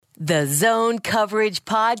The Zone Coverage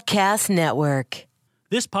Podcast Network.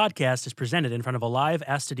 This podcast is presented in front of a live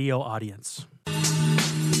Astadio audience.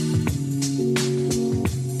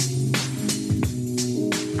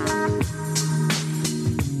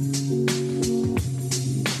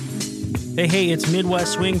 Hey, it's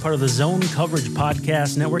Midwest Swing, part of the Zone Coverage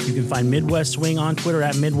Podcast Network. You can find Midwest Swing on Twitter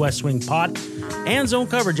at Midwest Swing Pod and Zone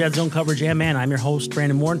Coverage at Zone Coverage. And man, I'm your host,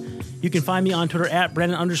 Brandon Warren. You can find me on Twitter at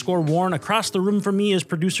Brandon_Warren. Across the room from me is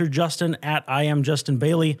producer Justin at I am Justin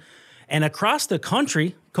Bailey. And across the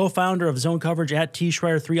country, co-founder of Zone Coverage at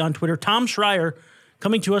T-Schreier3 on Twitter, Tom Schreier,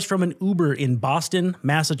 coming to us from an Uber in Boston,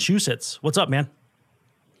 Massachusetts. What's up, man?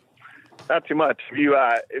 Not too much.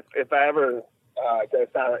 If I ever go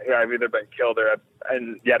silent here, I've either been killed or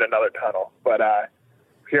in yet another tunnel. But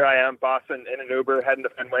here I am, Boston, in an Uber, heading to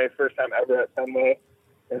Fenway. First time ever at Fenway.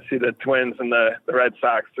 And see the Twins and the Red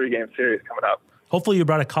Sox 3-game series coming up. Hopefully you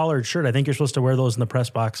brought a collared shirt. I think you're supposed to wear those in the press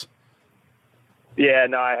box. Yeah,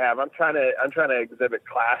 no, I have. I'm trying to exhibit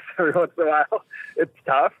class every once in a while. It's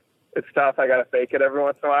tough. I got to fake it every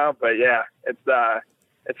once in a while. But yeah, it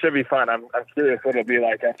should be fun. I'm curious what it'll be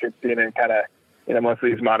like after being in kind of, most of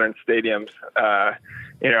these modern stadiums,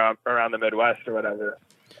 around the Midwest or whatever.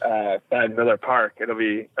 At Miller Park, I'll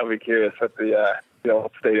be curious what the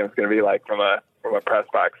old stadium's going to be like from a press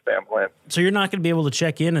box standpoint. So you're not going to be able to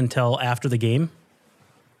check in until after the game?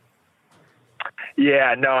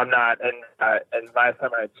 Yeah, no, I'm not. And last time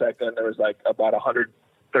I checked in, there was like about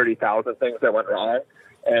 130,000 things that went wrong.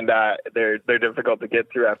 And they're difficult to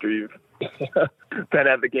get through after you've been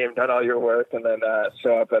at the game, done all your work, and then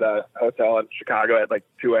show up at a hotel in Chicago at like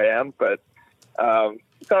 2 a.m. But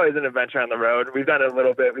it's always an adventure on the road. We've done it a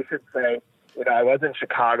little bit. We should say, I was in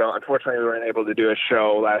Chicago. Unfortunately, we weren't able to do a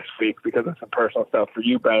show last week because of some personal stuff for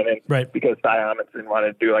you, Brandon. Right. Because Ty Amundsen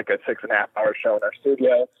wanted to do like a 6.5-hour show in our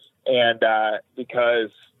studio. And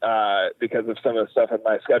because of some of the stuff in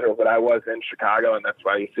my schedule, but I was in Chicago, and that's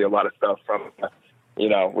why you see a lot of stuff from,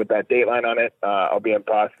 with that Dateline on it. I'll be in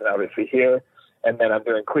Boston, obviously, here. And then I'm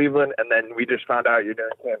doing Cleveland. And then we just found out you're doing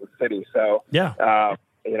Kansas City. So, yeah.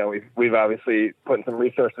 We've obviously put some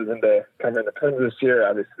resources into covering the Twins this year.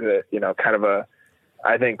 Obviously,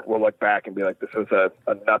 I think we'll look back and be like, this was a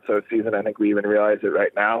nutso season. I think we even realize it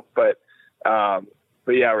right now. But yeah,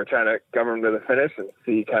 we're trying to cover them to the finish and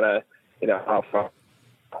see how far.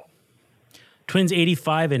 Twins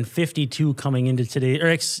 85 and 52 coming into today.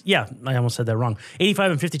 I almost said that wrong.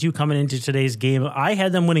 85 and 52 coming into today's game. I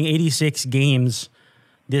had them winning 86 games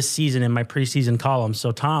this season in my preseason column.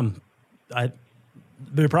 So, Tom,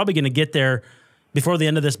 they're probably going to get there before the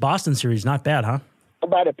end of this Boston series. Not bad, huh? A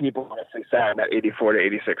lot of people honestly sat in that 84 to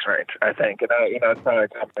 86 range, I think. And, it's not a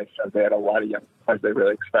combination. They had a lot of young guys they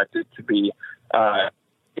really expected to be,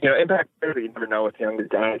 impact players. You never know with the younger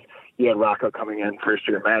guys. You had Rocco coming in,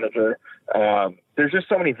 first-year manager. There's just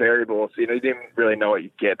so many variables. You didn't really know what you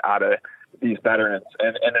get out of these veterans.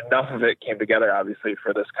 And enough of it came together, obviously,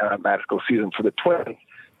 for this kind of magical season for the Twins.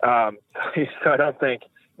 So I don't think...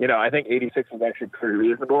 I think 86 is actually pretty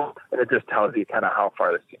reasonable, and it just tells you kind of how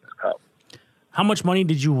far this team has come. How much money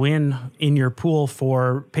did you win in your pool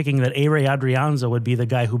for picking that A-Ray Adrianza would be the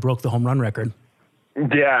guy who broke the home run record?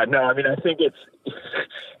 Yeah, no, I mean, I think he's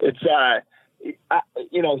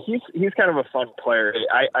kind of a fun player.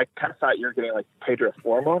 I kind of thought you were getting like Pedro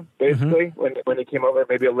Formo, basically, when he came over,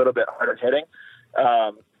 maybe a little bit harder hitting.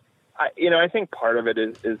 I think part of it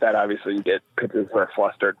is that obviously you get pitchers who are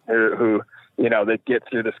flustered, who that get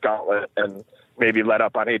through this gauntlet and maybe let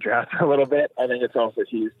up on Adrian a little bit. I think it's also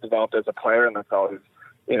he's developed as a player, and that's always,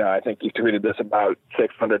 I think you've tweeted this about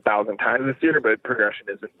 600,000 times this year, but progression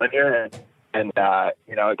isn't linear. And a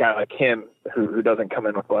guy like him who doesn't come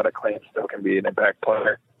in with a lot of claims still can be an impact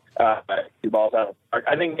player. He balls out.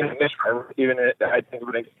 I think Mitch Garver, I think of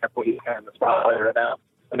an example, he's kind of in the spotlight right now.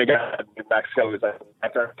 And the guy in New Mexico was a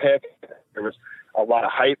third pick. There was a lot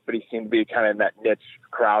of hype, but he seemed to be kind of in that niche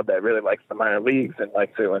crowd that really likes the minor leagues and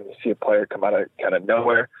likes it when you see a player come out of kind of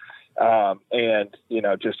nowhere.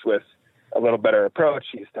 Just with a little better approach,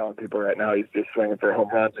 he's telling people right now he's just swinging for home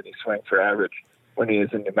runs and he's swinging for average when he is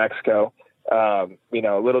in New Mexico. A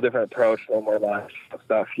little different approach, a little more launch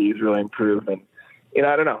stuff. He's really improved. And,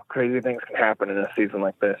 I don't know, crazy things can happen in a season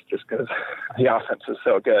like this just because the offense is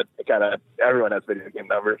so good. Everyone has video game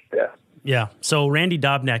numbers. Yeah. Yeah. So Randy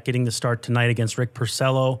Dobnak getting the start tonight against Rick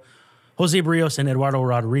Porcello, Jose Barrios and Eduardo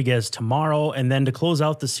Rodriguez tomorrow. And then to close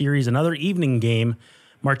out the series, another evening game,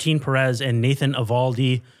 Martin Perez and Nathan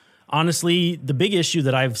Eovaldi. Honestly, the big issue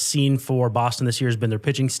that I've seen for Boston this year has been their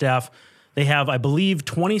pitching staff. They have, I believe,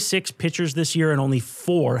 26 pitchers this year, and only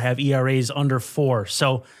 4 have ERAs under 4.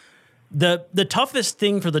 So The toughest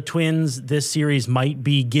thing for the Twins this series might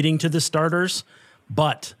be getting to the starters,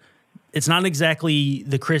 but it's not exactly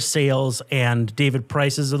the Chris Sales and David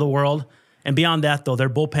Prices of the world. And beyond that, though, their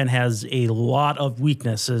bullpen has a lot of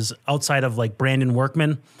weaknesses outside of like Brandon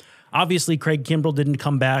Workman. Obviously, Craig Kimbrell didn't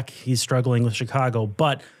come back. He's struggling with Chicago,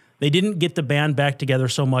 but they didn't get the band back together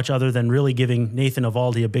so much other than really giving Nathan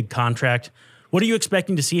Eovaldi a big contract. What are you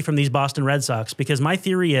expecting to see from these Boston Red Sox? Because my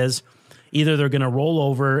theory is either they're going to roll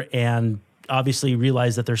over and obviously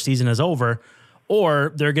realize that their season is over,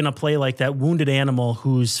 or they're going to play like that wounded animal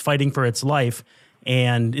who's fighting for its life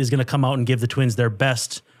and is going to come out and give the Twins their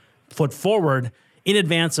best foot forward in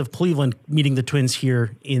advance of Cleveland meeting the Twins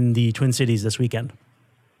here in the Twin Cities this weekend.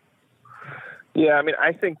 Yeah, I mean,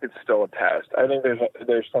 I think it's still a test. I think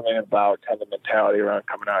there's something about kind of the mentality around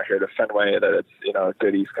coming out here to Fenway that it's, you know, a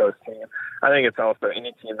good East Coast team. I think it's also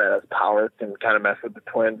any team that has power can kind of mess with the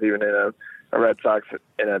Twins, even in a Red Sox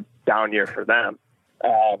in a down year for them.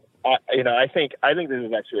 I think this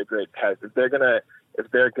is actually a great test. If they're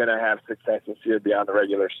gonna have success this year beyond the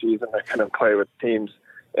regular season, they're going to play with teams,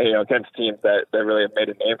 you know, against teams that really have made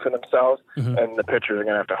a name for themselves, and the pitchers are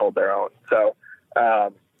going to have to hold their own. So.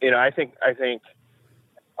 I think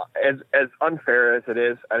as unfair as it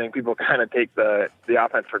is, I think people kind of take the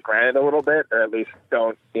offense for granted a little bit, or at least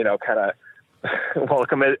don't, kind of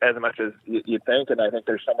welcome it as much as you think. And I think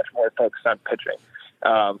there's so much more focused on pitching.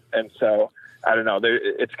 And so, I don't know,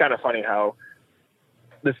 it's kind of funny how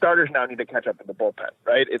the starters now need to catch up in the bullpen,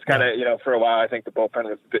 right? It's kind of, for a while, I think the bullpen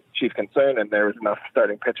was the chief concern, and there was enough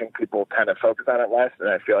starting pitching. People kind of focus on it less, and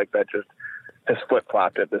I feel like that just has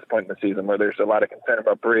flip-flopped at this point in the season, where there's a lot of concern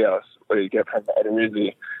about Barrios. What do you get from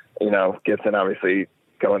Odorizzi? Gibson obviously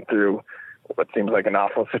going through what seems like an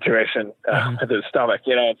awful situation with his stomach,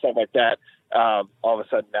 and stuff like that. All of a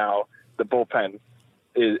sudden now the bullpen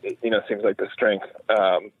is, seems like the strength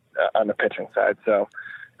on the pitching side. So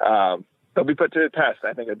they'll be put to the test.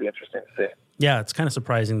 I think it'd be interesting to see. Yeah, it's kind of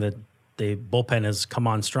surprising that the bullpen has come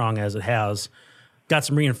on strong as it has. Got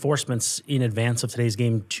some reinforcements in advance of today's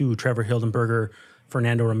game too. Trevor Hildenberger,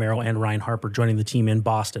 Fernando Romero, and Ryan Harper joining the team in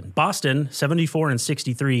Boston. Boston,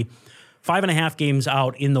 74-63, 5.5 games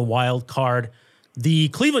out in the wild card. The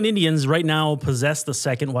Cleveland Indians right now possess the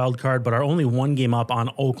second wild card, but are only 1 game up on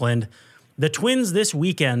Oakland. The Twins this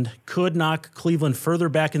weekend could knock Cleveland further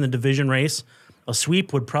back in the division race. A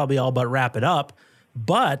sweep would probably all but wrap it up.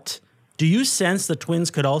 But do you sense the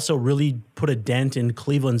Twins could also really put a dent in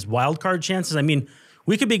Cleveland's wild card chances? I mean,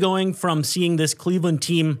 we could be going from seeing this Cleveland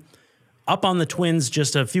team up on the Twins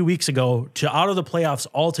just a few weeks ago to out of the playoffs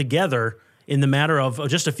altogether in the matter of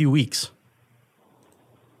just a few weeks.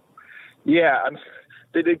 Yeah,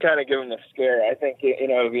 they did kind of give them a scare. I think,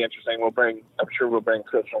 it'll be interesting. I'm sure we'll bring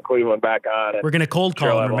Chris from Cleveland back on. We're going to cold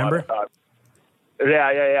call him, remember?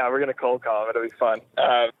 Yeah. We're going to cold call him. It'll be fun.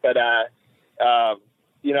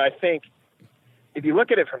 I think if you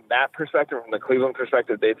look at it from that perspective, from the Cleveland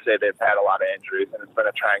perspective, they'd say they've had a lot of injuries and it's been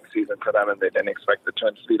a trying season for them and they didn't expect the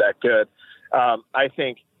Twins to be that good. I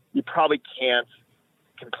think you probably can't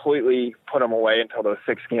completely put them away until those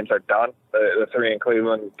 6 games are done, the 3 in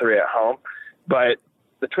Cleveland, 3 at home. But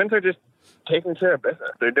the Twins are just taking care of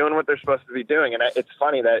business. They're doing what they're supposed to be doing. And it's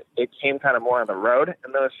funny that it came kind of more on the road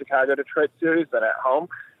in the Chicago-Detroit series than at home,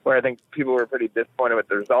 where I think people were pretty disappointed with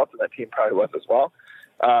the results, and that team probably was as well.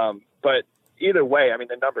 But either way, I mean,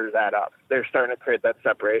 the numbers add up. They're starting to create that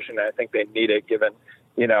separation, and I think they need it given,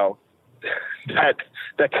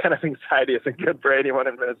 that kind of anxiety isn't good for anyone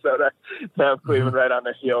in Minnesota to have Cleveland right on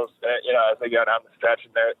their heels, as they go down the stretch.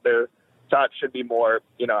 And their thoughts should be more,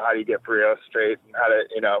 how do you get Barrios straight, and how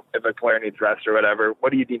to, if a player needs rest or whatever,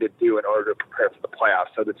 what do you need to do in order to prepare for the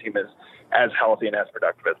playoffs so the team is as healthy and as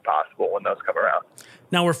productive as possible when those come around.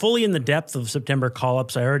 Now, we're fully in the depth of September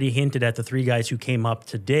call-ups. I already hinted at the 3 guys who came up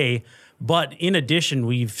today. But in addition,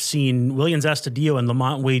 we've seen Willians Astudillo and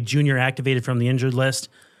Lamont Wade Jr. activated from the injured list.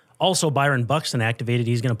 Also, Byron Buxton activated.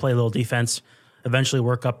 He's going to play a little defense, eventually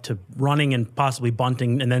work up to running and possibly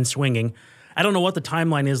bunting and then swinging. I don't know what the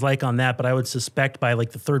timeline is like on that, but I would suspect by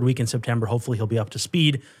like the 3rd week in September, hopefully he'll be up to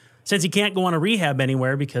speed. Since he can't go on a rehab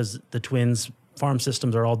anywhere because the Twins' farm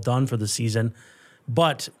systems are all done for the season.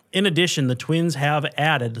 But in addition, the Twins have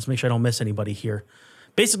added, let's make sure I don't miss anybody here,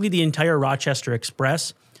 basically the entire Rochester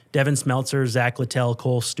Express. Devin Smeltzer, Zach Littell,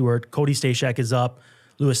 Cole Stewart, Cody Stashak is up.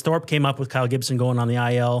 Lewis Thorpe came up with Kyle Gibson going on the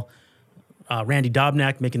IL. Randy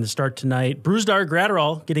Dobnak making the start tonight. Brusdar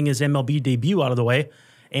Graterol getting his MLB debut out of the way.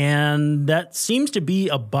 And that seems to be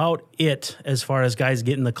about it as far as guys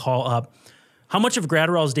getting the call up. How much of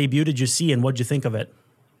Graterol's debut did you see, and what did you think of it?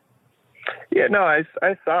 Yeah, no, I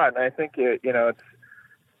saw it, and I think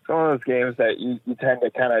it's one of those games that you tend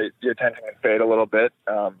to kind of, your attention can fade a little bit,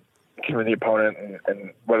 given the opponent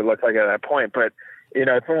and what it looked like at that point. But, you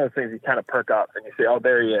know, it's one of those things you kind of perk up and you say, oh,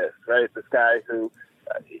 there he is, right? This guy who,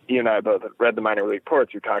 you and I both read the minor league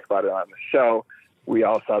reports. We talked about it on the show. We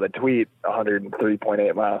all saw the tweet,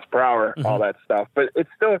 103.8 miles per hour, all that stuff. But it's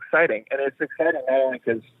still exciting. And it's exciting not only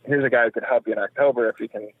because here's a guy who could help you in October if he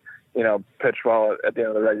can, you know, pitch well at the end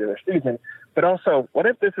of the regular season. But also, what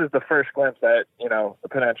if this is the first glimpse at, you know, a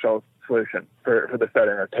potential solution for the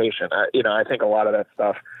starting rotation? You know, I think a lot of that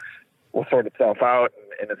stuff will sort itself out,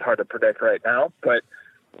 and it's hard to predict right now. But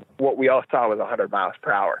what we all saw was 100 miles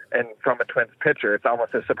per hour. And from a Twins pitcher, it's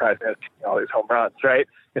almost as surprising as all these home runs, right?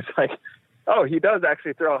 It's like, oh, he does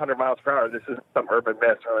actually throw 100 miles per hour. This isn't some urban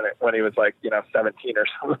myth when he was like, you know, 17 or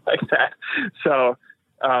something like that. So,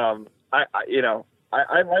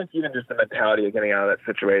 I like even just the mentality of getting out of that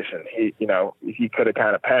situation. He could have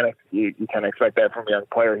kind of panicked. You kind of expect that from a young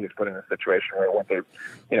player who's put in a situation where it wouldn't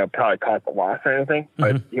have, probably caught the loss or anything.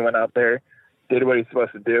 But he went out there, did what he's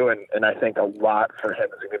supposed to do, and I think a lot for him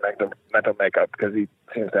is going to be mental makeup because he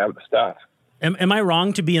seems to have the stuff. Am I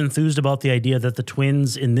wrong to be enthused about the idea that the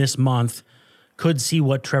Twins in this month could see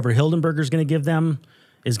what Trevor Hildenberger is going to give them?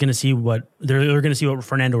 Is going to see what they're going to see what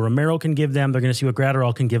Fernando Romero can give them. They're going to see what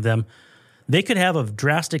Gratterall can give them. They could have a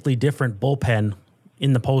drastically different bullpen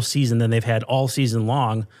in the postseason than they've had all season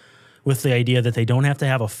long, with the idea that they don't have to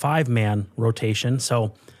have a 5-man rotation.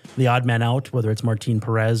 So the odd man out, whether it's Martin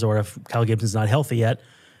Perez or if Kyle Gibson's not healthy yet,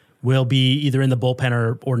 will be either in the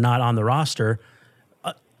bullpen or not on the roster.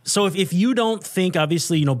 So if you don't think,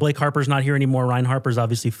 obviously, Blake Harper's not here anymore. Ryan Harper's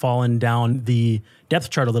obviously fallen down the depth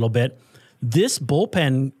chart a little bit. This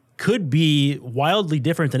bullpen could be wildly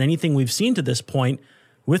different than anything we've seen to this point,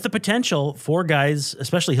 with the potential for guys,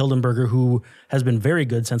 especially Hildenberger, who has been very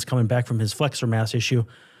good since coming back from his flexor mass issue.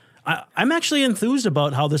 I'm actually enthused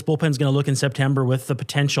about how this bullpen is going to look in September, with the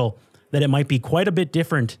potential that it might be quite a bit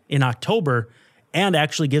different in October and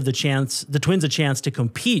actually give the Twins a chance to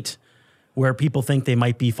compete where people think they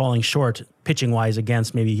might be falling short pitching-wise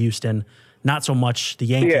against maybe Houston, not so much the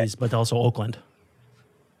Yankees, but also Oakland.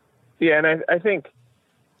 Yeah, and I think,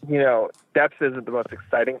 depth isn't the most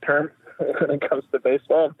exciting term when it comes to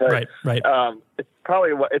baseball, but right. It's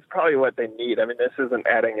probably what they need. I mean, this isn't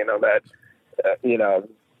adding,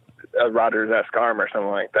 a Rodgers-esque arm or something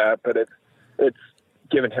like that, but it's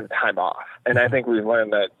giving him time off. And I think we've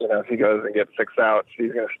learned that, if he goes and gets 6 outs,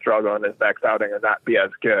 he's going to struggle in his next outing or not be as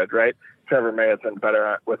good, right? Trevor may have been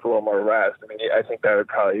better with a little more rest. I mean, I think that would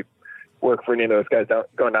probably work for any of those guys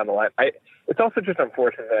going down the line. It's also just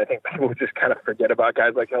unfortunate that I think people would just kind of forget about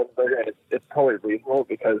guys like Hildenberger, and it's totally reasonable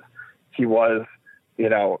because he was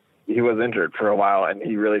injured for a while and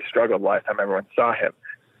he really struggled last time everyone saw him.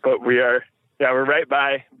 But we're right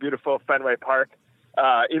by beautiful Fenway Park.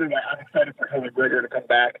 Either way, I'm excited for Hildenberger to come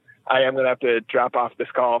back. I am going to have to drop off this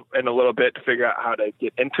call in a little bit to figure out how to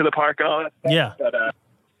get into the park and all that stuff. Yeah. But,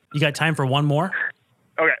 you got time for one more?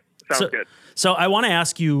 Okay. Sounds good. So I want to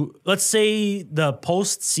ask you, let's say the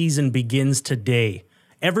postseason begins today.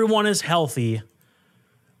 Everyone is healthy.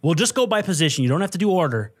 We'll just go by position. You don't have to do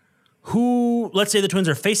order. Let's say the Twins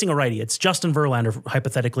are facing a righty. It's Justin Verlander,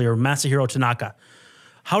 hypothetically, or Masahiro Tanaka.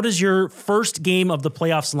 How does your first game of the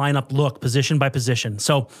playoffs lineup look position by position?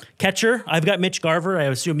 So catcher, I've got Mitch Garver. I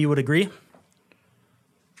assume you would agree.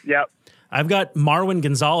 Yep. I've got Marwin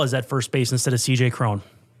Gonzalez at first base instead of CJ Cron.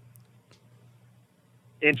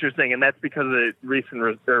 Interesting, and that's because of the recent,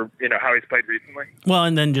 how he's played recently. Well,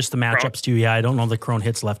 and then just the matchups too. Yeah, I don't know that Cron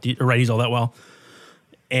hits lefty or righties all that well,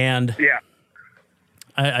 and yeah,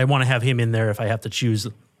 I want to have him in there if I have to choose.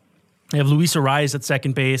 I have Luis Arraez at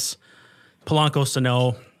second base, Polanco,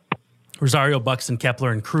 Sano, Rosario, Buxton,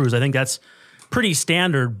 Kepler, and Cruz. I think that's pretty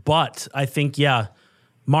standard, but I think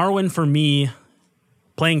Marwin for me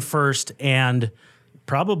playing first and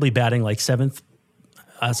probably batting like 7th.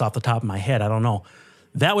 That's off the top of my head. I don't know.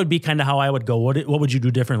 That would be kind of how I would go. What would you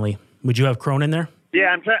do differently? Would you have Cron in there? Yeah,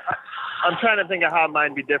 I'm trying to think of how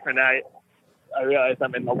mine be different. I realize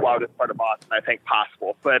I'm in the loudest part of Boston. I think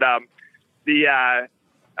possible, but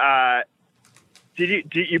did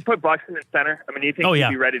you put Buxton in center? I mean, do you think he'd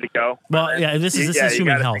be ready to go? Well, yeah. This is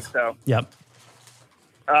assuming health. So. Yep.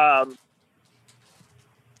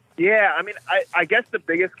 Yeah, I mean, I guess the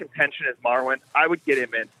biggest contention is Marwin. I would get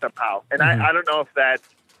him in somehow, and I don't know if that's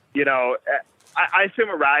I assume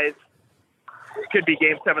Arraez could be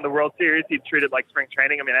Game 7 of the World Series. He's treated like spring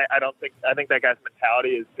training. I mean, I think that guy's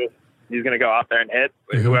mentality is just he's going to go out there and hit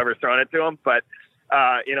whoever's throwing it to him. But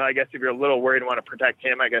I guess if you're a little worried and want to protect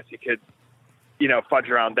him, I guess you could fudge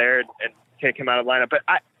around there and take him out of the lineup. But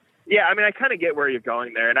Yeah, I mean, I kind of get where you're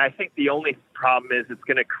going there, and I think the only problem is it's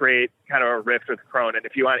going to create kind of a rift with Cronin.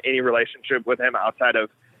 If you want any relationship with him outside of,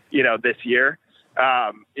 this year,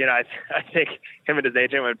 I think him and his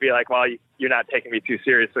agent would be like, well, you're not taking me too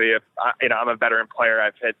seriously if, I'm a veteran player.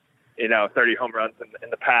 I've hit, 30 home runs in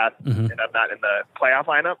the past, and I'm not in the playoff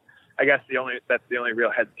lineup. I guess that's the only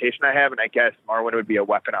real hesitation I have, and I guess Marwin would be a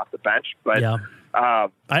weapon off the bench. But yeah.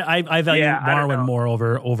 I value Marwin more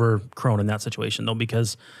over Cronin in that situation, though,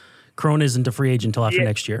 because Cronin isn't a free agent until after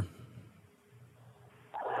next year.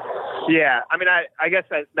 Yeah, I mean, I guess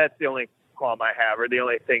that's the only qualm I have, or the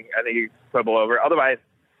only thing I think you quibble over. Otherwise,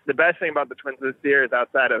 the best thing about the Twins this year is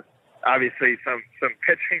outside of obviously some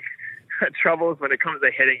pitching troubles when it comes to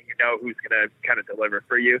hitting, who's going to kind of deliver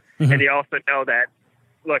for you. Mm-hmm. And you also know that,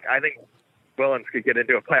 look, I think Willens could get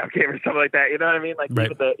into a playoff game or something like that. You know what I mean? Like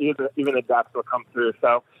right. even the depth will come through.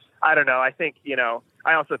 So I don't know. I think,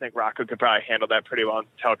 I also think Rocco could probably handle that pretty well and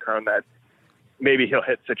tell Cron that maybe he'll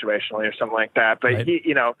hit situationally or something like that. But right.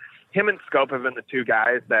 Him and Scope have been the two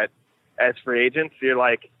guys that as free agents, you're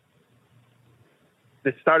like,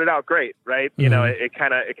 this started out great, right? Mm-hmm. It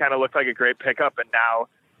kind of looked like a great pickup, and now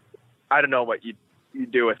I don't know what you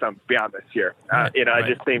do with them beyond this year. Right. It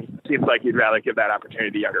just seems like you'd rather give that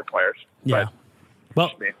opportunity to younger players. Yeah.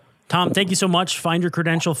 Well, Tom, thank you so much. Find your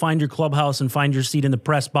credential, find your clubhouse, and find your seat in the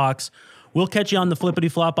press box. We'll catch you on the Flippity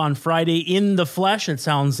Flop on Friday in the flesh, it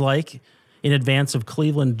sounds like, in advance of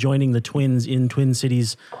Cleveland joining the Twins in Twin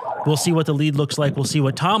Cities. We'll see what the lead looks like. We'll see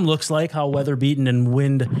what Tom looks like, how weather-beaten and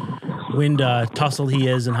wind tussled he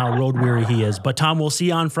is, and how road-weary he is. But, Tom, we'll see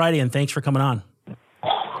you on Friday, and thanks for coming on.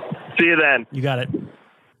 See you then. You got it.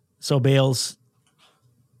 So, Bales,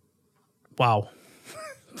 wow.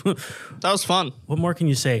 That was fun. What more can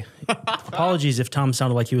you say? Apologies if Tom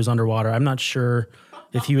sounded like he was underwater. I'm not sure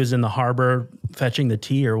if he was in the harbor fetching the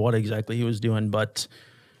tea or what exactly he was doing, but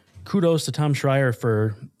kudos to Tom Schreier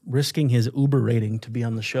for risking his Uber rating to be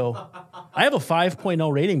on the show. I have a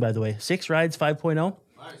 5.0 rating, by the way. 6 rides, 5.0.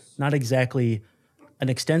 Nice. Not exactly an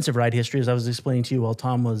extensive ride history, as I was explaining to you while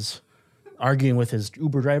Tom was arguing with his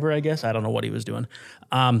Uber driver, I guess. I don't know what he was doing.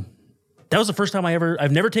 That was the first time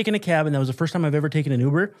I've never taken a cab, and that was the first time I've ever taken an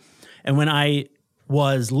Uber. And when I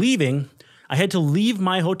was leaving, I had to leave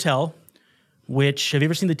my hotel, which, have you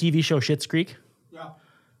ever seen the TV show Schitt's Creek? Yeah.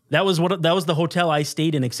 That was the hotel I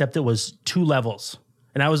stayed in, except it was 2 levels.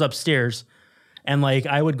 And I was upstairs, and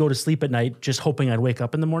I would go to sleep at night just hoping I'd wake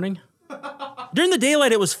up in the morning. During the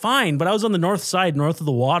daylight, it was fine, but I was on the north side, north of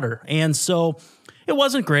the water. And so it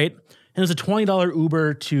wasn't great. And it was a $20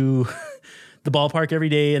 Uber to the ballpark every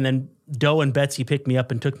day. And then Doe and Betsy picked me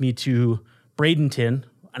up and took me to Bradenton,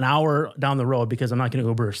 an hour down the road, because I'm not going to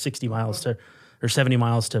Uber 60 miles or 70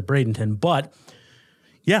 miles to Bradenton. But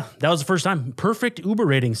yeah, that was the first time. Perfect Uber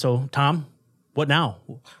rating. So, Tom, what now?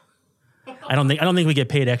 I don't think we get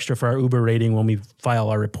paid extra for our Uber rating when we file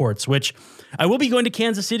our reports, which I will be going to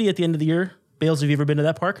Kansas City at the end of the year. Bales, have you ever been to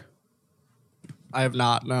that park? I have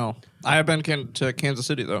not, no. I have been to Kansas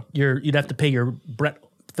City, though. You'd have to pay your Brett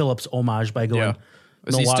Phillips homage by going. Yeah.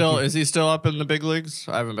 Is he still up in the big leagues?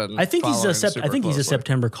 I haven't been. I think he's a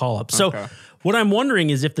September call up. So what I'm wondering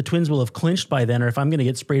is if the Twins will have clinched by then, or if I'm going to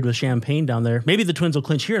get sprayed with champagne down there. Maybe the Twins will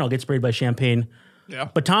clinch here and I'll get sprayed by champagne. Yeah.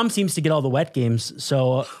 But Tom seems to get all the wet games,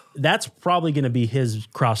 so that's probably going to be his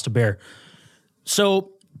cross to bear.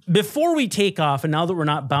 So before we take off, and now that we're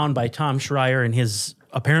not bound by Tom Schreier and his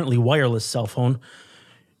apparently wireless cell phone,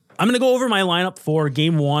 I'm going to go over my lineup for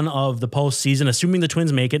Game 1 of the postseason, assuming the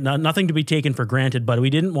Twins make it. Nothing to be taken for granted, but we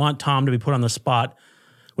didn't want Tom to be put on the spot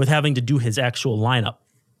with having to do his actual lineup.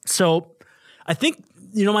 So I think,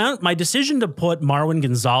 my decision to put Marwin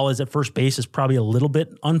Gonzalez at first base is probably a little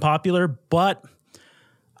bit unpopular, but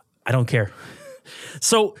I don't care.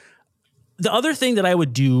 So the other thing that I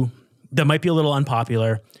would do that might be a little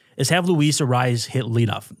unpopular is have Luis Arraez hit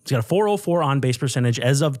leadoff. He's got a 404 on-base percentage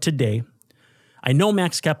as of today. I know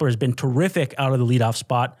Max Kepler has been terrific out of the leadoff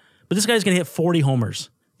spot, but this guy's going to hit 40 homers.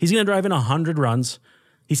 He's going to drive in 100 runs.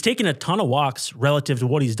 He's taken a ton of walks relative to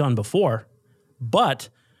what he's done before, but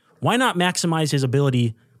why not maximize his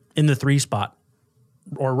ability in the 3 spot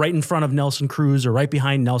or right in front of Nelson Cruz or right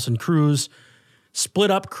behind Nelson Cruz?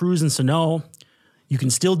 Split up Cruz and Sano. You can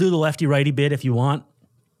still do the lefty-righty bit if you want.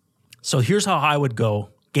 So here's how I would go.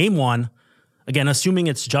 Game 1, again, assuming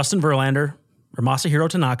it's Justin Verlander or Masahiro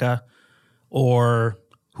Tanaka or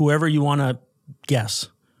whoever you want to guess.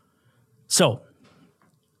 So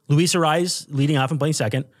Luis Arraez leading off and playing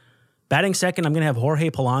second. Batting second, I'm going to have Jorge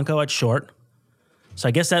Polanco at short. So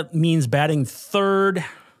I guess that means batting third.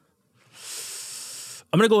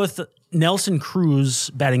 I'm going to go with Nelson Cruz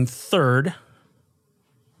batting third.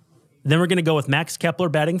 Then we're going to go with Max Kepler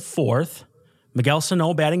batting 4th, Miguel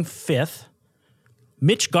Sano batting 5th,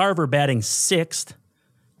 Mitch Garver batting 6th,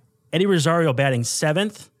 Eddie Rosario batting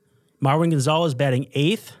 7th, Marwin Gonzalez batting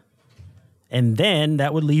 8th, and then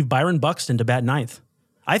that would leave Byron Buxton to bat 9th.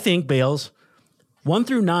 I think, Bales, 1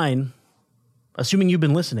 through 9, assuming you've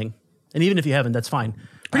been listening, and even if you haven't, that's fine.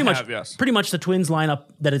 Pretty much the Twins lineup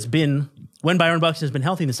that it's been when Byron Buxton has been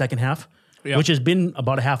healthy in the second half, which has been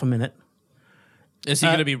about a half a minute. Is he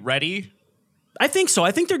going to be ready? I think so.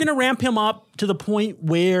 I think they're going to ramp him up to the point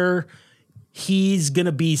where he's going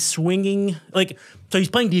to be swinging. So he's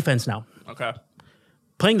playing defense now. Okay.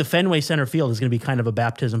 Playing the Fenway center field is going to be kind of a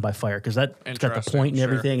baptism by fire because that's got the point and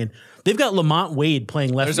everything. And they've got Lamont Wade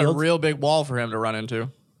playing left field. There's a real big wall for him to run into.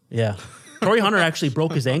 Yeah. Corey Hunter actually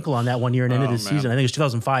broke his ankle on that one year and ended his season. I think it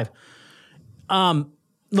was 2005.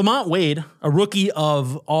 Lamont Wade, a rookie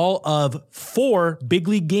of all of 4 big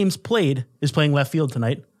league games played, is playing left field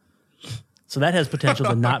tonight. So that has potential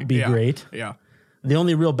to not be great. Yeah. The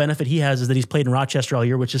only real benefit he has is that he's played in Rochester all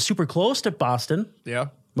year, which is super close to Boston. Yeah.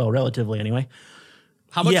 Well, relatively anyway.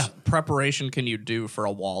 How much preparation can you do for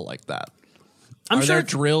a wall like that? Are there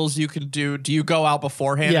drills you can do? Do you go out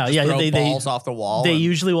beforehand and just throw balls off the wall? They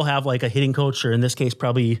usually will have like a hitting coach, or in this case,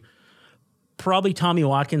 probably Tommy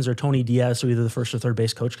Watkins or Tony Diaz, so either the first or third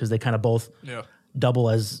base coach, because they kind of both double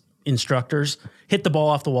as instructors, hit the ball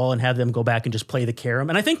off the wall and have them go back and just play the carom.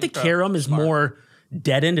 And I think the carom is more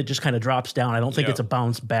deadened. It just kind of drops down. I don't think it's a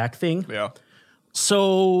bounce back thing. Yeah.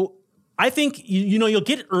 So I think, you'll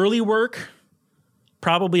get early work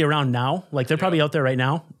probably around now. Like they're probably out there right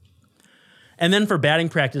now. And then for batting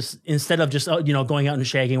practice, instead of just going out and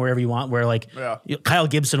shagging wherever you want, where Kyle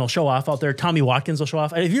Gibson will show off out there, Tommy Watkins will show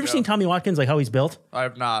off. Have you ever seen Tommy Watkins, like how he's built? I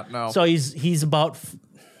have not, no. So he's about,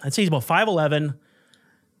 I'd say he's about 5'11",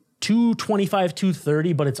 225,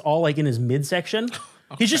 230, but it's all like in his midsection.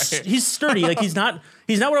 Okay. He's sturdy. Like he's not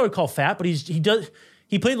what I would call fat, but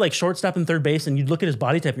he played like shortstop and third base, and you'd look at his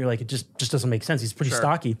body type and you're like, it just doesn't make sense. He's pretty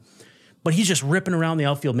stocky. But he's just ripping around the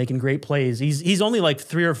outfield, making great plays. He's only like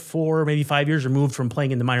 3 or 4, maybe 5 years removed from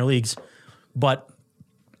playing in the minor leagues. But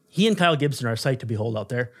he and Kyle Gibson are a sight to behold out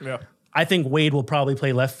there. Yeah. I think Wade will probably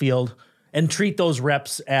play left field and treat those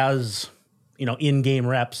reps as, in-game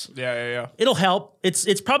reps. Yeah. It'll help.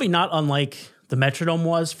 It's probably not unlike the Metrodome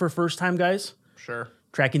was for first-time guys. Sure.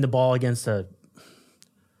 Tracking the ball against a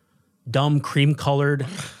dumb cream-colored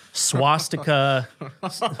swastika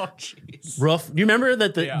roof. Do you remember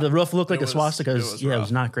that the roof looked like a swastika? It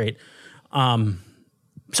was not great. I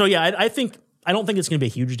don't think it's going to be a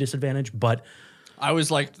huge disadvantage, but I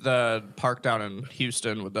always liked the park down in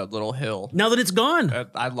Houston with that little hill. Now that it's gone,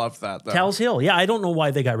 I love that. Though. Tal's Hill. Yeah, I don't know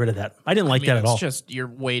why they got rid of that. I didn't like that at all. It's just you're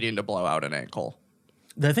waiting to blow out an ankle.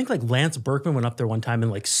 I think like Lance Berkman went up there one time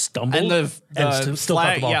and like stumbled and still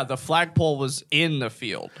caught the ball. Yeah, the flagpole was in the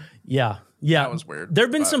field. Yeah. That was weird. There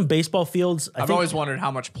have been some baseball fields. I've always wondered how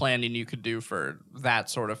much planning you could do for that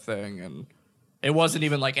sort of thing, and it wasn't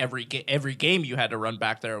even like every game you had to run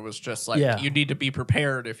back there. It was just like you need to be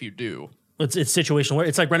prepared if you do. It's situational.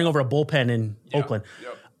 It's like running over a bullpen in Oakland.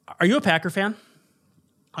 Yep. Are you a Packer fan?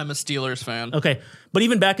 I'm a Steelers fan. Okay, but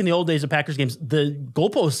even back in the old days of Packers games, the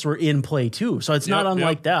goalposts were in play too, so it's not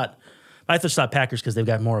unlike that. I just thought Packers because they've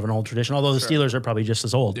got more of an old tradition, although the Steelers are probably just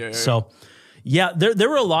as old. Yeah, there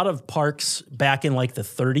were a lot of parks back in like the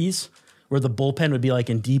 30s where the bullpen would be like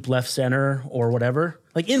in deep left center or whatever,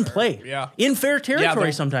 like in play, in fair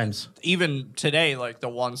territory sometimes. Even today, like the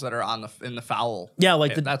ones that are in the foul. Yeah,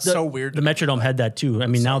 like that's so weird. The Metrodome had that too. I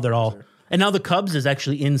mean, now they're all, and now the Cubs is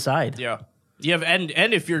actually inside. Yeah. You have and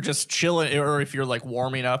if you're just chilling or if you're like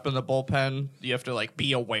warming up in the bullpen, you have to like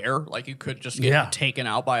be aware, like you could just get taken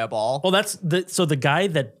out by a ball. Well, so the guy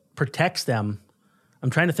that protects them. I'm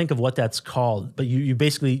trying to think of what that's called, but you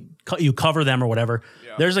basically you cover them or whatever.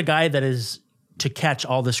 Yeah. There's a guy that is to catch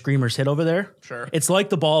all the screamers hit over there. Sure. It's like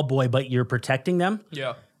the ball boy, but you're protecting them.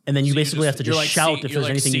 Yeah. And then you basically have to just shout if there's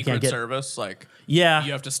anything you can't get. Service, like you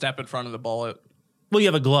have to step in front of the ball. Well, you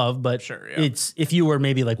have a glove, but it's if you were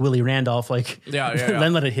maybe like Willie Randolph, like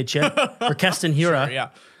then let it hit you, or Keston Hiura.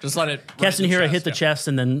 Sure, just let it. Keston Hiura hit the chest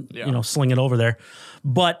and then sling it over there.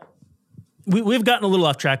 But we've gotten a little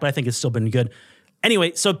off track, but I think it's still been good.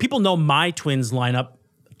 Anyway, so people know my Twins lineup.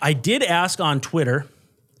 I did ask on Twitter.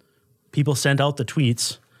 People sent out the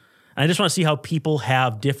tweets. And I just want to see how people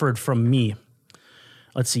have differed from me.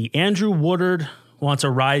 Let's see. Andrew Woodard wants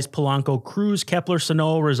a Rise, Polanco, Cruz, Kepler,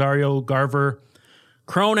 Sano, Rosario, Garver,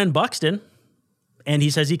 Crone, and Buxton. And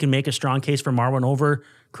he says he can make a strong case for Marwin over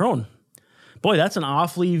Crone. Boy, that's an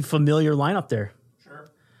awfully familiar lineup there.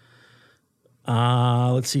 Sure.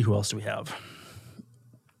 Let's see. Who else do we have?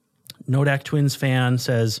 Nodak Twins fan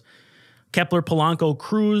says Kepler, Polanco,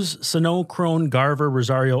 Cruz, Sano, Cron, Garver,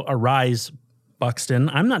 Rosario, Arise, Buxton.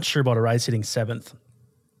 I'm not sure about Arise hitting 8th.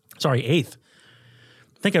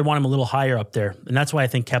 I think I'd want him a little higher up there, and that's why I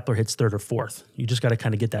think Kepler hits 3rd or 4th. You just got to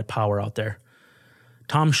kind of get that power out there.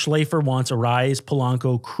 Tom Schleifer wants Arise,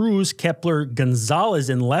 Polanco, Cruz, Kepler, Gonzalez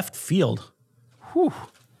in left field. Whew.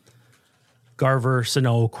 Garver,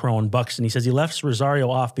 Sano, Cron, Buxton. He says he left Rosario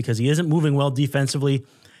off because he isn't moving well defensively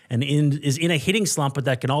and is in a hitting slump, but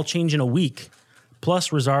that can all change in a week.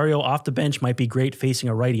 Plus, Rosario off the bench might be great facing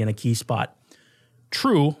a righty in a key spot.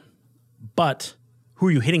 True, but who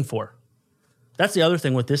are you hitting for? That's the other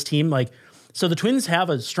thing with this team. So the Twins have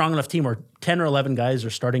a strong enough team where 10 or 11 guys are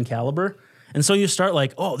starting caliber. And so you start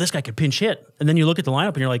this guy could pinch hit. And then you look at the lineup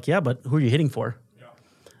and you're like, yeah, but who are you hitting for? Yeah.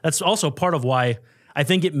 That's also part of why I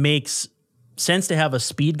think it makes sense to have a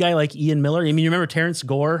speed guy like Ian Miller. I mean, you remember Terrence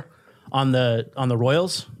Gore on the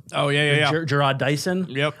Royals? Oh, yeah. Gerard Dyson.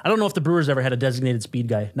 Yep. I don't know if the Brewers ever had a designated speed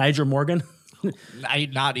guy. Nigel Morgan.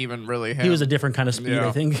 Not even really him. He was a different kind of speed,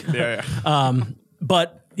 I think. Yeah.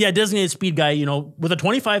 But yeah, designated speed guy, with a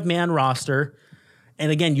 25-man roster.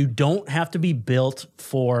 And again, you don't have to be built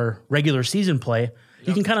for regular season play. Yep.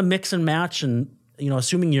 You can kind of mix and match and,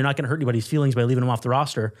 assuming you're not going to hurt anybody's feelings by leaving them off the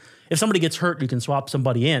roster. If somebody gets hurt, you can swap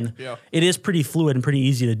somebody in. Yeah. It is pretty fluid and pretty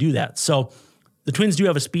easy to do that. So the Twins do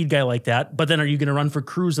have a speed guy like that, but then are you going to run for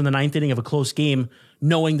Cruz in the 9th inning of a close game,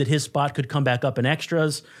 knowing that his spot could come back up in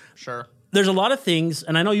extras? Sure. There's a lot of things,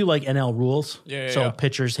 and I know you like NL rules,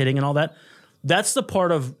 pitchers hitting and all that. That's the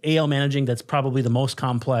part of AL managing that's probably the most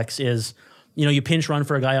complex is, you pinch run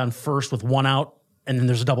for a guy on first with 1 out, and then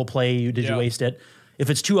there's a double play. You waste it? If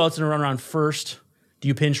it's 2 outs and a runner on first, do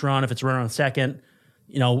you pinch run? If it's a runner on second,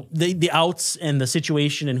 the outs and the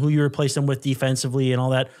situation and who you replace them with defensively and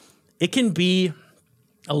all that, it can be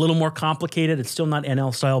a little more complicated. It's still not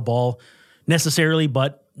NL style ball necessarily,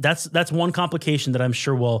 but that's one complication that I'm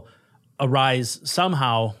sure will arise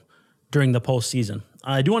somehow during the postseason.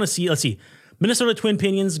 I do want to see, let's see, Minnesota Twin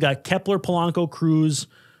Pinions got Kepler, Polanco, Cruz,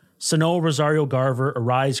 Sano, Rosario, Garver,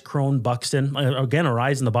 Arise, Cron, Buxton. Again,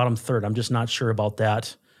 Arise in the bottom 3rd. I'm just not sure about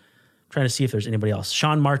that. Trying to see if there's anybody else.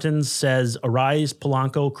 Sean Martins says Arise,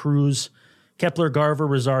 Polanco, Cruz, Kepler, Garver,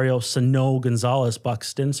 Rosario, Sano, Gonzalez,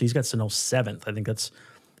 Buxton. So he's got Sano 7th. I think that's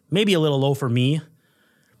maybe a little low for me.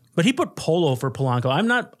 But he put Polo for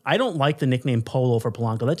Polanco. I don't like the nickname Polo for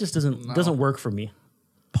Polanco. That just doesn't work for me.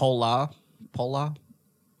 Polo, Polanco.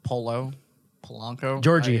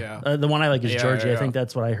 Georgie. The one I like is Georgie. Yeah. I think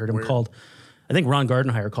that's what I heard him called. I think Ron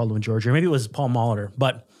Gardenhire called him Georgie. Or maybe it was Paul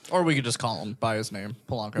Molitor. Or we could just call him by his name,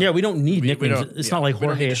 Polanco. Yeah, we don't need nicknames. It's not like Jorge.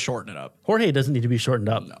 We don't need to shorten it up. Jorge doesn't need to be shortened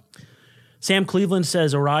up. No. Sam Cleveland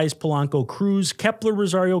says Arise, Polanco, Cruz, Kepler,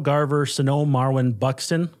 Rosario, Garver, Sano, Marwin,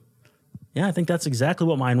 Buxton. Yeah, I think that's exactly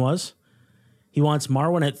what mine was. He wants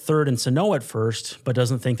Marwin at 3rd and Sano at 1st, but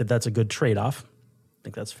doesn't think that that's a good trade-off. I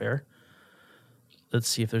think that's fair. Let's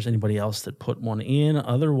see if there's anybody else that put one in.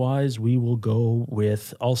 Otherwise, we will go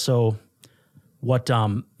with also what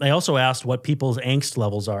I also asked what people's angst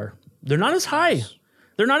levels are. They're not as high.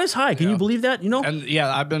 They're not as high. Can you believe that? And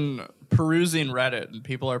I've been perusing Reddit, and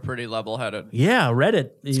people are pretty level-headed. Yeah,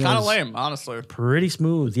 Reddit. It's kind of lame, honestly. Pretty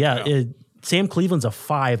smooth. Yeah. Sam Cleveland's a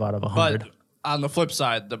 5 out of 100. But on the flip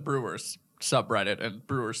side, the Brewers subreddit and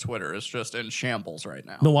Brewers Twitter is just in shambles right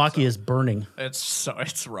now. Milwaukee is burning. It's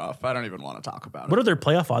rough. I don't even want to talk about it. What are their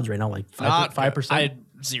playoff odds right now? Like 5%?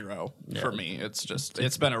 0 for me.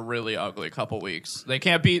 It's been a really ugly couple weeks. They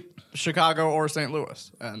can't beat Chicago or St.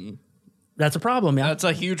 Louis, and that's a problem. Yeah, that's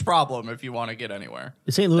a huge problem if you want to get anywhere.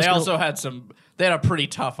 St. Louis. They also had They had a pretty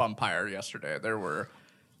tough umpire yesterday. There were.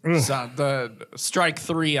 So the strike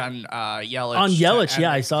 3 on Yelich. On Yelich,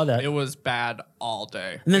 I saw that. It was bad all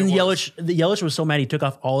day. And then Yelich was so mad he took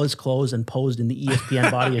off all his clothes and posed in the ESPN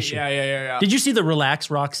body issue. Yeah. Did you see the Relax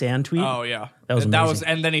Roxanne tweet? Oh yeah, that was amazing.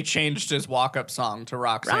 And then he changed his walk-up song to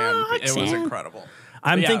Roxanne. It was incredible.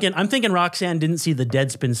 I'm thinking Roxanne didn't see the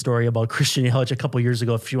Deadspin story about Christian Yelich a couple years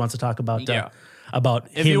ago. If she wants to talk about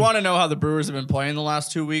if you want to know how the Brewers have been playing the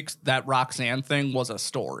last 2 weeks, that Roxanne thing was a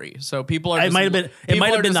story. So people are. It might have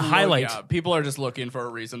been the highlight. People are just looking for a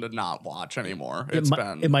reason to not watch anymore.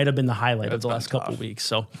 It might have been the highlight of the last couple weeks.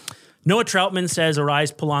 So Noah Troutman says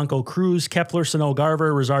Arise, Polanco, Cruz, Kepler, Sano,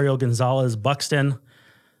 Garver, Rosario, Gonzalez, Buxton.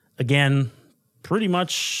 Again, pretty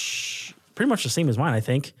much the same as mine, I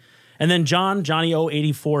think. And then Johnny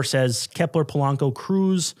O84 says Kepler, Polanco,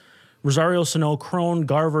 Cruz, Rosario, Sano, Cron,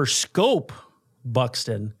 Garver, Scope,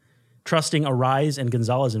 Buxton, trusting Arise and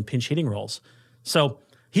Gonzalez in pinch hitting roles. So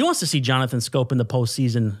he wants to see Jonathan Scope in the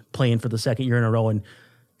postseason playing for the 2nd year in a row, and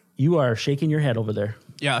you are shaking your head over there.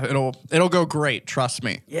 Yeah, it'll go great. Trust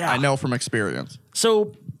me. Yeah. I know from experience.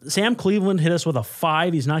 So Sam Cleveland hit us with a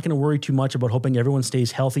 5. He's not going to worry too much about hoping everyone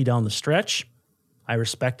stays healthy down the stretch. I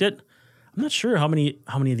respect it. I'm not sure how many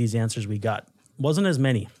of these answers we got. Wasn't as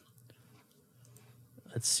many.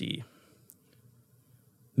 Let's see.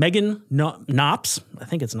 Megan Knops, I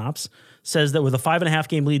think it's Knops, says that with a 5.5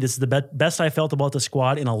 game lead, this is the best I felt about the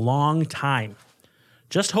squad in a long time.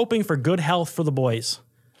 Just hoping for good health for the boys.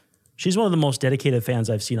 She's one of the most dedicated fans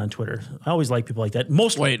I've seen on Twitter. I always like people like that.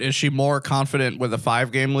 Wait, is she more confident with a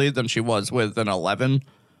 5 game lead than she was with an 11?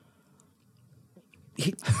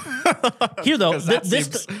 Here though,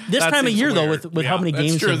 this time of year weird. Though, with how many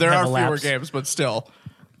games true. There have are elapsed. fewer games, but still.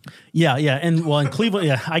 Yeah, and in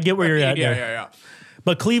Cleveland, I get where you're at. Yeah.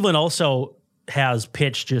 But Cleveland also has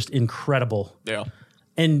pitched just incredible. Yeah.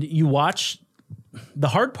 And you watch, the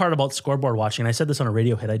hard part about scoreboard watching, and I said this on a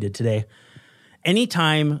radio hit I did today,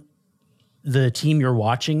 anytime the team you're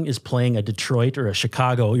watching is playing a Detroit or a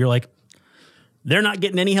Chicago, you're like, they're not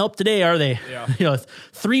getting any help today, are they? Yeah.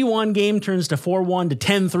 3-1 game turns to 4-1 to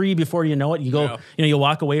 10-3 before you know it. You go, you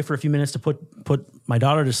walk away for a few minutes to put my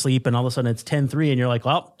daughter to sleep, and all of a sudden it's 10-3, and you're like,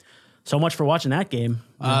 well, so much for watching that game.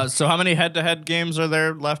 So how many head-to-head games are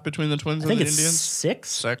there left between the Twins and the Indians? 6.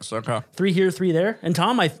 6, okay. 3 here, 3 there. And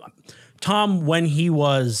Tom, when he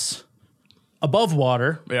was above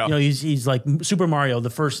water, he's like Super Mario, the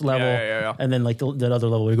first level, and then like that other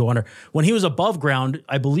level we go under. When he was above ground,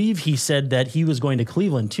 I believe he said that he was going to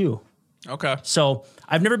Cleveland too. Okay. So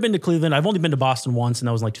I've never been to Cleveland. I've only been to Boston once, and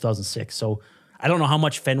that was in like 2006. So I don't know how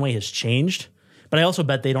much Fenway has changed, but I also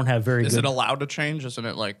bet they don't have very good... Is it allowed to change? Isn't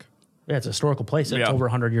it like... Yeah, it's a historical place. It's over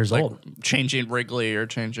 100 years old. Changing Wrigley or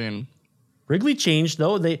changing... Wrigley changed,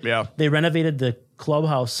 though. They renovated the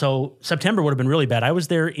clubhouse. So September would have been really bad. I was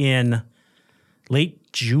there in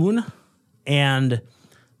late June, and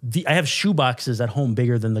I have shoe boxes at home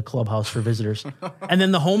bigger than the clubhouse for visitors. And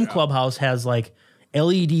then the home clubhouse has like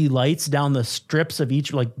LED lights down the strips of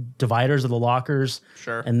each, like dividers of the lockers.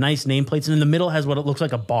 Sure. And nice nameplates. And in the middle has what it looks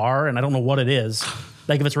like a bar, and I don't know what it is.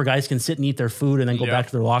 Like if it's where guys can sit and eat their food and then go back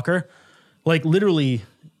to their locker. Like literally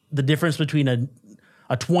the difference between a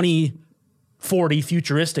 2040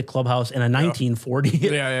 futuristic clubhouse and a 1940.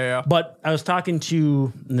 Yeah. But I was talking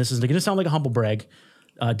to, and this is going to sound like a humble brag,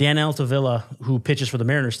 Dan Altavilla, who pitches for the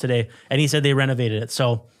Mariners today, and he said they renovated it.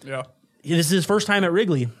 So this is his first time at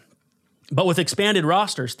Wrigley. But with expanded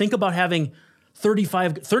rosters, think about having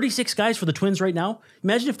 36 guys for the Twins right now.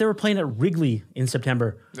 Imagine if they were playing at Wrigley in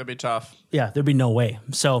September. That'd be tough. Yeah, there'd be no way.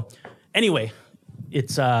 So anyway,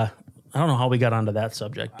 it's I don't know how we got onto that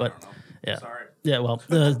subject, but yeah. Sorry. Yeah, well,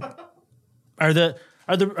 are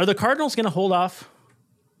the Cardinals going to hold off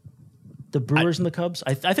the Brewers and the Cubs?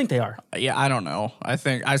 I think they are. Yeah, I don't know. I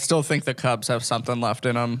still think the Cubs have something left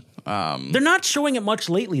in them. They're not showing it much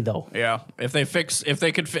lately, though. Yeah, if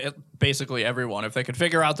they could basically everyone, if they could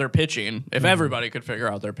figure out their pitching, if everybody could figure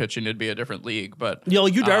out their pitching, it'd be a different league. But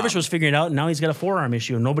Darvish was figuring it out, and now he's got a forearm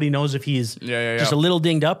issue, and nobody knows if he's just a little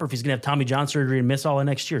dinged up or if he's gonna have Tommy John surgery and miss all of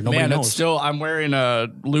next year. Nobody knows. It's still. I'm wearing a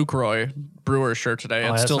Lucroy Brewers shirt today.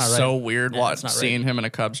 It's still so weird seeing him in a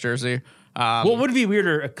Cubs jersey. What would be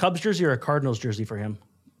weirder, a Cubs jersey or a Cardinals jersey for him?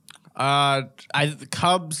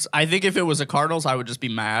 Cubs. I think if it was a Cardinals, I would just be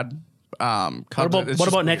mad. Cubs, what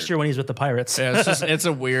about next year when he's with the Pirates? Yeah, it's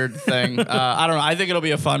a weird thing. I don't know. I think it'll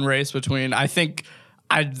be a fun race between. I think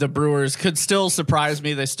the Brewers could still surprise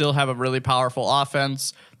me. They still have a really powerful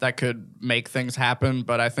offense that could make things happen,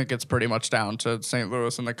 but I think it's pretty much down to St.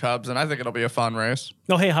 Louis and the Cubs, and I think it'll be a fun race.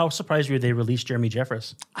 Oh, hey, how surprised were you they released Jeremy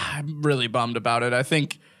Jeffress? I'm really bummed about it. I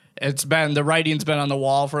think the writing's been on the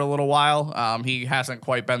wall for a little while. He hasn't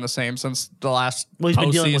quite been the same since the last he's been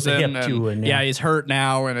dealing with the postseason, hip too. And he's hurt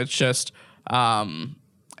now, and it's just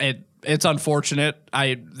it's unfortunate.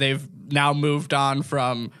 They've now moved on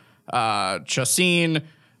from Chacin,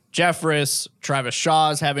 Jeffress, Travis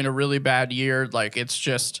Shaw's having a really bad year. Like it's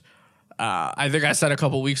just. I think I said a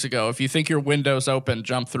couple weeks ago, if you think your window's open,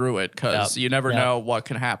 jump through it because you never know what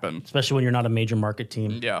can happen. Especially when you're not a major market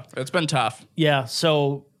team. Yeah, it's been tough. Yeah,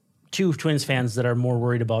 so two Twins fans that are more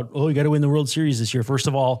worried about, you got to win the World Series this year. First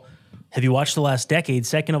of all, have you watched the last decade?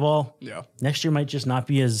 Second of all, next year might just not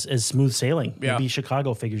be as smooth sailing. Maybe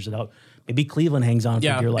Chicago figures it out. Maybe Cleveland hangs on for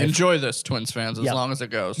dear life. Enjoy this, Twins fans, as long as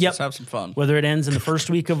it goes. Just have some fun. Whether it ends in the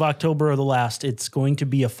first week of October or the last, it's going to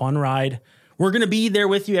be a fun ride. We're going to be there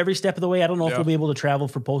with you every step of the way. I don't know if we'll be able to travel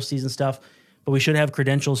for postseason stuff, but we should have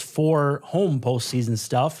credentials for home postseason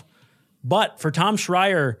stuff. But for Tom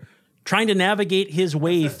Schreier, trying to navigate his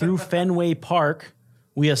way through Fenway Park,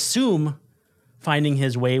 we assume finding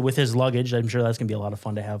his way with his luggage. I'm sure that's going to be a lot of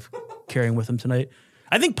fun to have carrying with him tonight.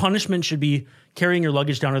 I think punishment should be carrying your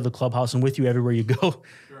luggage down to the clubhouse and with you everywhere you go,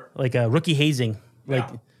 like rookie hazing. Like,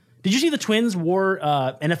 did you see the Twins wore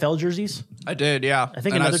NFL jerseys? I did, yeah. I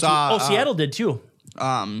think and another team. Seattle did too.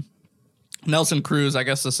 Nelson Cruz, I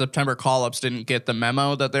guess the September call-ups didn't get the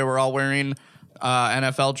memo that they were all wearing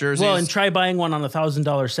NFL jerseys. Well, and try buying one on a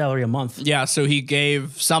 $1,000 salary a month. Yeah, so he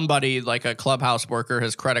gave somebody, like a clubhouse worker,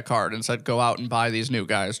 his credit card and said, go out and buy these new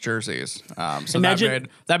guys' jerseys. So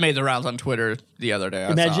that made the rounds on Twitter the other day.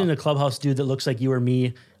 Imagine a clubhouse dude that looks like you or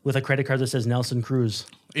me with a credit card that says Nelson Cruz.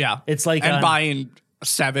 Yeah. It's like... And buying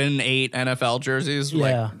 7-8 NFL jerseys.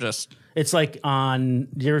 Yeah. Like, just... It's like on...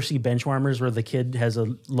 Do you ever see Benchwarmers where the kid has a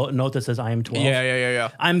note that says, I am 12? Yeah.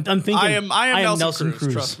 I'm thinking... I am Nelson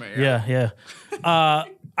Cruz. Trust me. Yeah.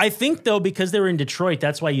 I think, though, because they were in Detroit,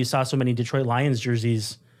 that's why you saw so many Detroit Lions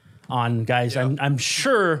jerseys on guys. Yeah. I'm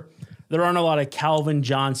sure there aren't a lot of Calvin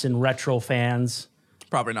Johnson retro fans.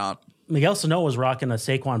 Probably not. Miguel Sano was rocking a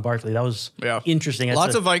Saquon Barkley. That was interesting.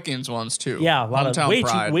 Lots of Vikings ones, too. Yeah, a lot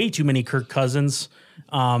of way too many Kirk Cousins.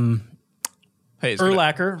 Hey,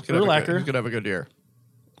 Urlacher. He could have a good year.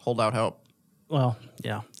 Hold out hope. Well,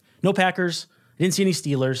 yeah. No Packers. Didn't see any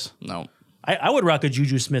Steelers. No. I would rock a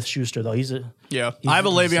Juju Smith-Schuster, though. I have a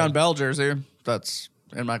Le'Veon Bell jersey that's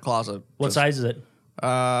in my closet. What size is it?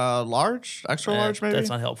 Large? Extra large, maybe? That's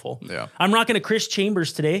not helpful. Yeah. I'm rocking a Chris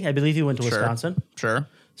Chambers today. I believe he went to Wisconsin. Sure.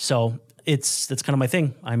 So that's kind of my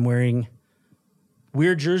thing. I'm wearing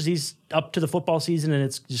weird jerseys up to the football season, and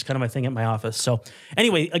it's just kind of my thing at my office. So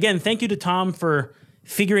anyway, again, thank you to Tom for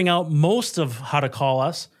figuring out most of how to call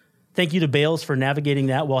us. Thank you to Bales for navigating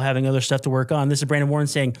that while having other stuff to work on. This is Brandon Warren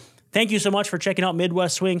saying thank you so much for checking out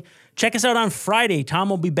Midwest Swing. Check us out on Friday. Tom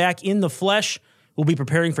will be back in the flesh. We'll be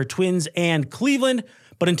preparing for Twins and Cleveland.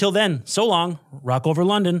 But until then, so long. Rock over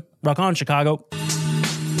London. Rock on, Chicago.